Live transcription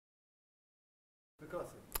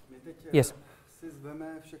My teď Yes. si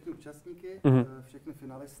zveme všechny účastníky, všechny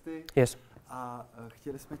finalisty a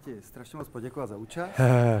chtěli jsme ti strašně moc poděkovat za účast.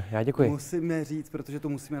 Já děkuji. Musíme říct, protože to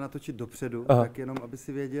musíme natočit dopředu, tak jenom aby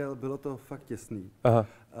si věděl, bylo to fakt těsný.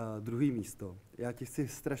 Druhý místo. Já ti chci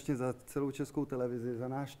strašně za celou Českou televizi, za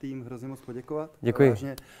náš tým hrozně moc poděkovat. Děkuji.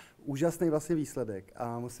 Vážně úžasný vlastně výsledek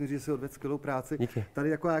a musím říct, že si odvedl skvělou práci. Díky. Tady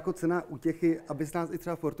taková jako cena útěchy, abys nás i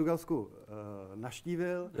třeba v Portugalsku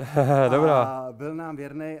navštívil a byl nám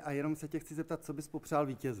věrný a jenom se tě chci zeptat, co bys popřál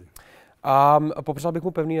vítězi. Popřál bych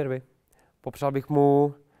mu pevný nervy. Popřál bych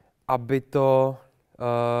mu, aby to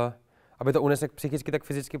unesl jak psychicky, tak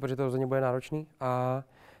fyzicky, protože to rozhodně bude náročný a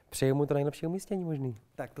přeju mu to nejlepší umístění možný.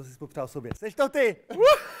 Tak to jsi popřál sobě. Seš to ty!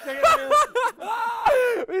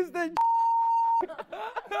 Vy jste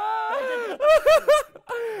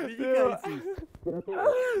vynikající.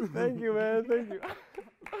 Thank you, man, thank you.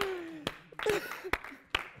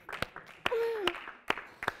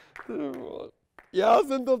 Já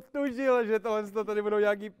jsem to tužil, že tohle tady budou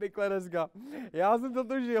nějaký pikle dneska. Já jsem to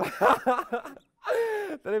tužil.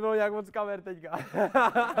 Tady bylo nějak moc kamer teďka.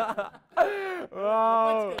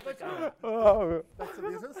 Wow. Počkej. Tak co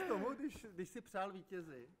věřil jsi tomu, když jsi přál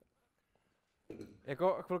vítězi?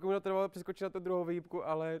 Jako chvilku mi to trvalo přeskočit na tu druhou výhybku,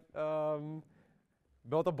 ale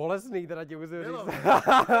bylo to bolestný, teda ti musím říct.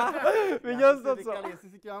 Viděl jsi to, co? Jestli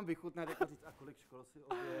si tě mám vychutnat, jako říct, a kolik škol si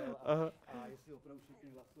objel a jestli opravdu všichni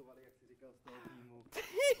hlasovali, jak jsi říkal z toho týmu.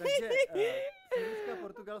 Takže Příručka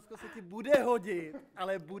Portugalsko se ti bude hodit,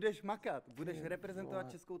 ale budeš makat. Budeš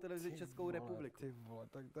reprezentovat Českou televizi, Českou republiku. Ty vole,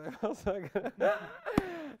 tak to je masakr.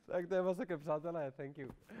 Tak to je masakr, přátelé, thank you.